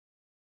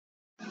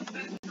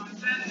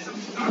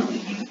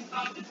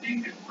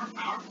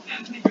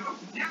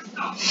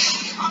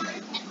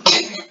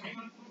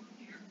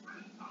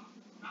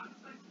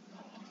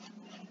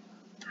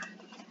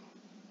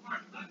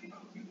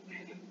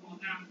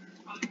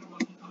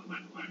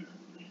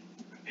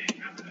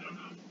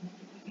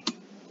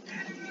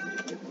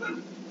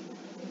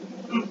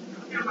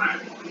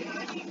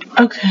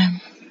Okay.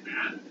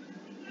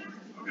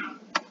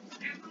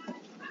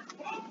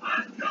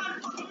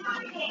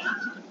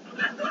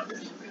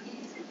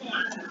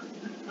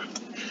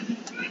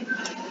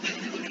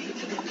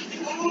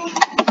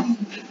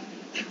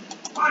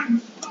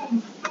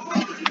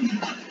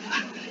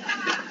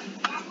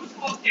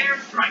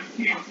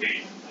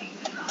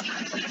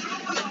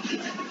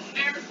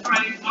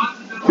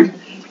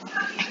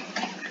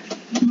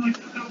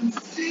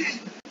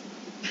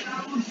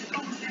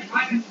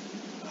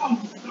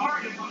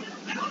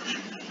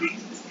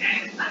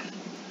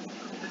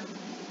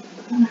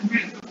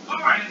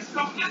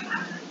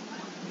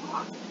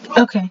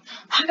 Okay,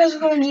 how guys are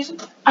gonna use?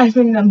 I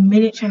spent a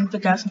minute trying to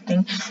figure out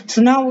something.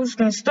 So now we're just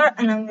gonna start,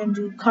 and I'm gonna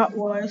do Kart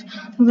Wars.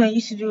 Something I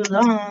used to do a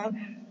lot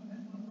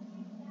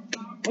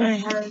when I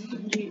had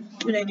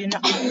when I did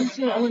not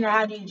when I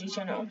had a YouTube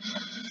channel.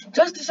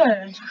 Just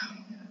decided.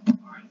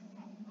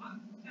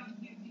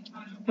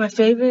 My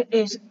favorite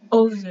is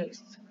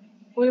Oasis.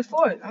 What it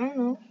for? I don't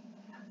know.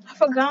 I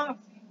forgot.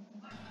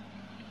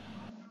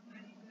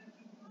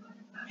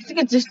 I think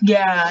it's just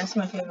it's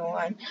my favorite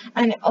one.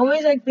 And I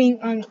always like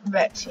being on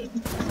red team.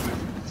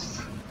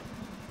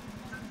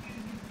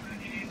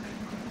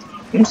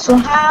 And so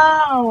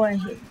how I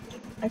hit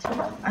it.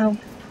 I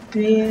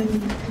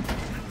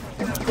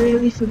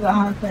barely forgot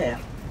how to play it.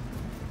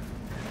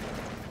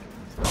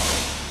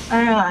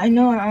 I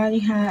know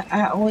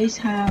I always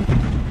have.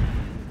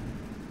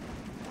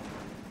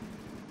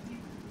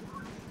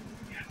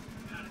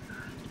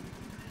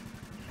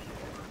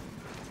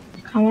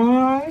 Come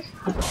on.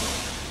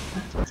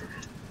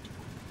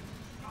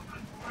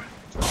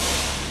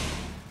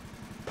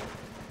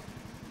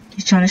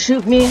 He's trying to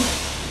shoot me.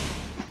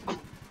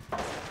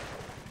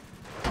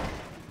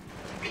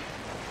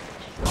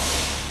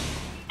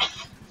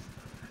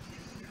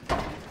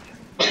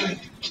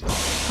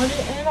 Put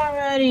it in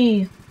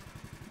already.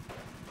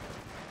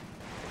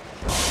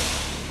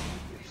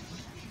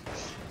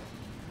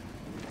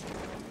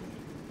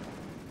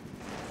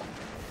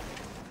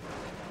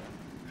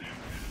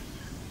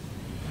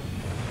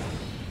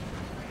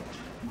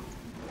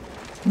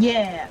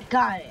 Yeah,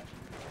 got it.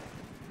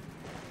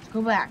 Let's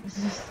go back. This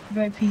is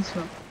very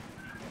peaceful.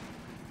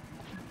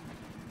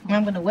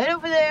 I'm gonna wait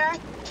over there.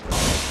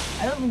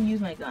 I don't even use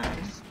my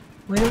guns.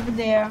 Wait over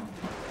there.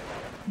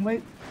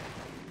 Wait.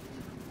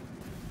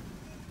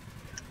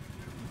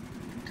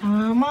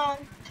 Come on.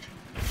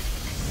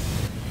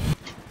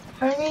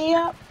 Hurry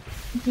up.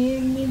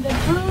 Give me the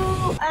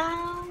blue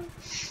out.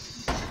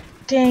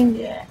 Dang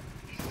it.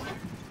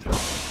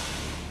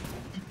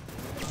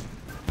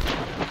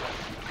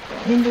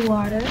 In the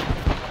water.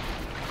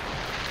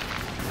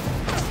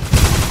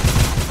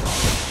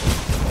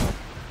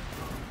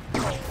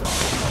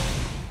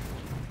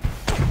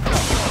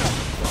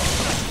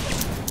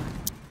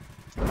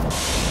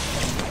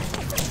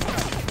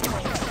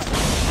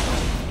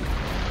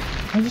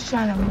 I'm just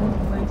trying to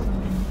move away from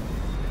him.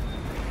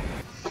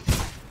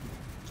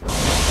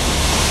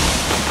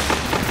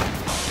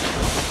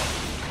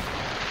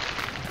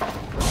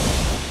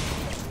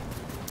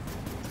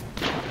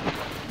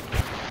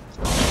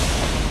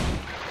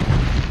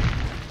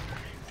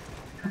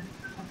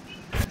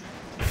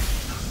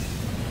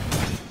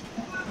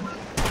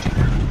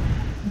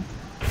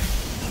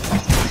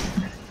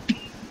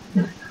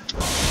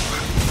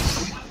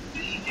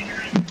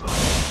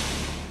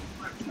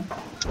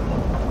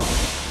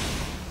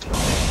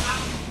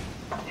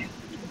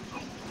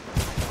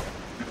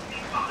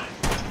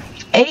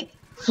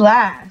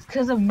 Flies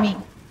because of me.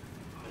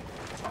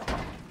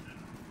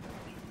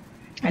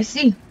 I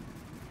see.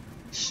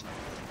 Shh.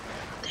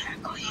 There,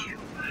 go here.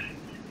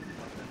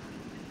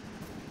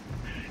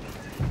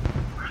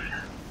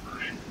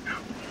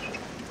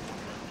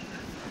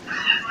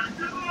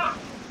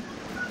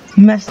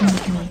 Messing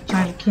with me,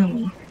 trying to kill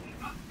me.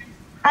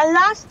 I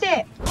lost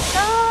it.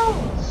 No.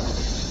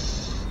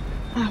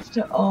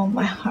 After all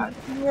my hard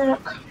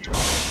work,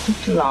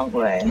 took a long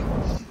way.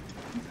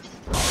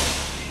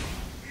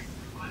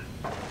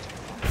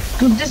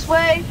 Go this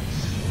way.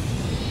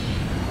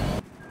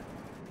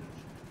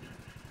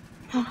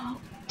 Oh,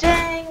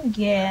 dang,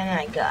 yeah, and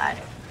I got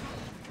it.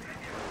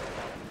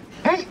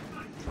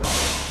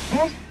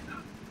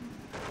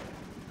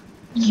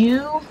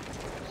 You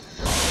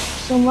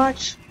so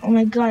much. Oh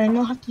my god, I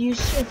know how to use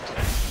shift.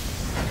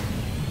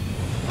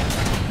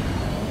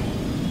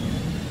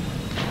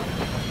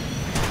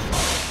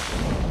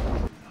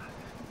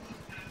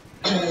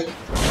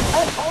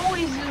 I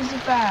always use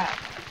it back.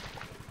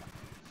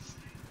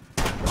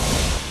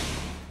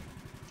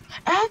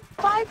 I have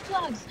 5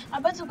 flags. I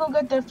better go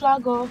get the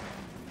flag off.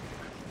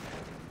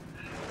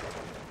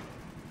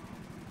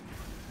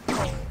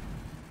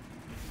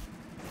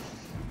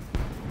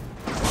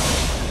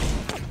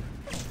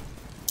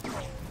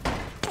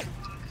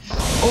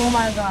 Oh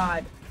my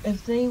god.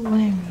 If they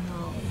win,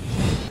 no.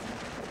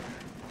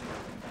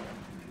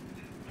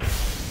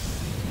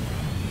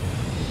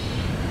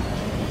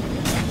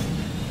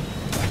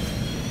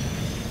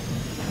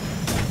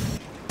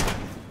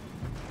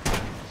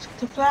 Get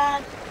the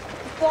flag.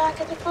 The flag,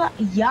 get the flag.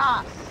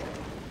 Yes.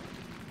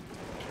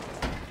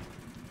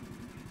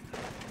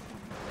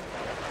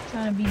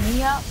 Trying to beat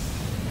me up.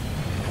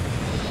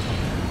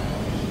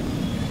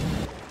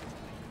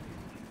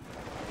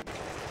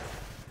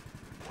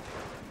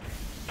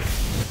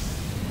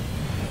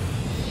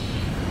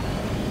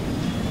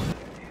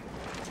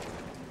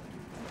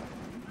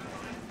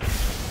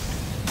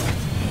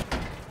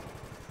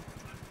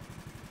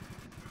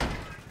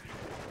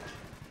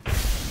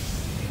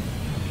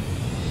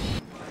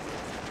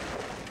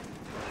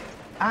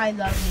 I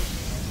love you.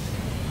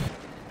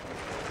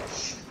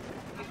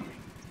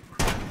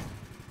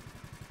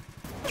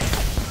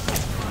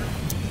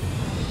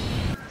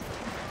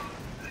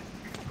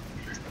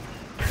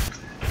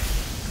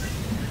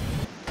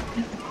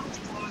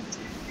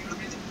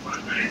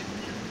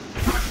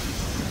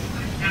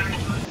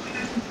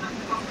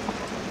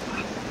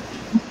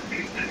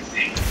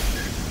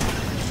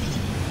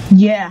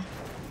 Yeah.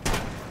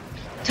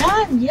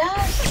 Done,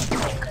 yes!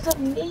 Because of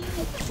me.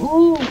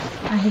 Ooh,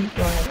 I hate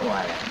going in the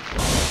water.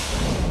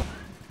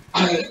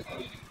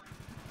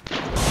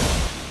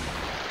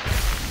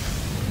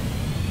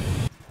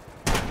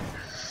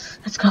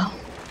 Let's go.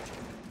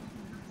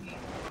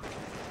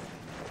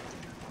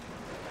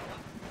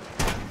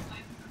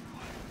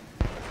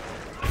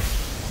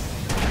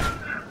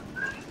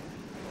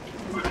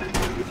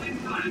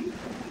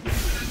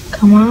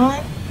 Come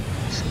on.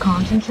 Just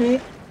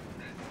concentrate.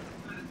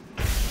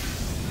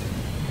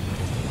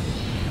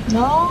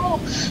 No!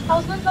 I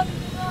was gonna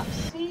give up.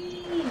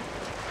 See?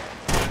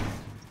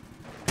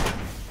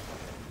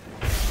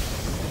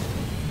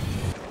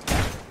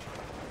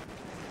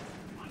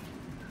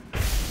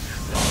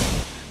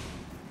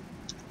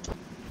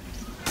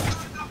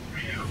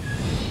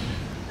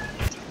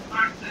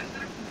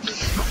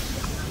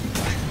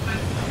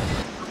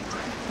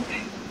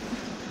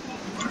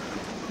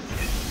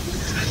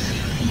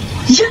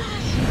 Yes!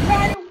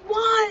 I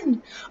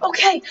won!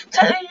 Okay,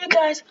 tell you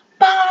guys,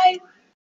 bye!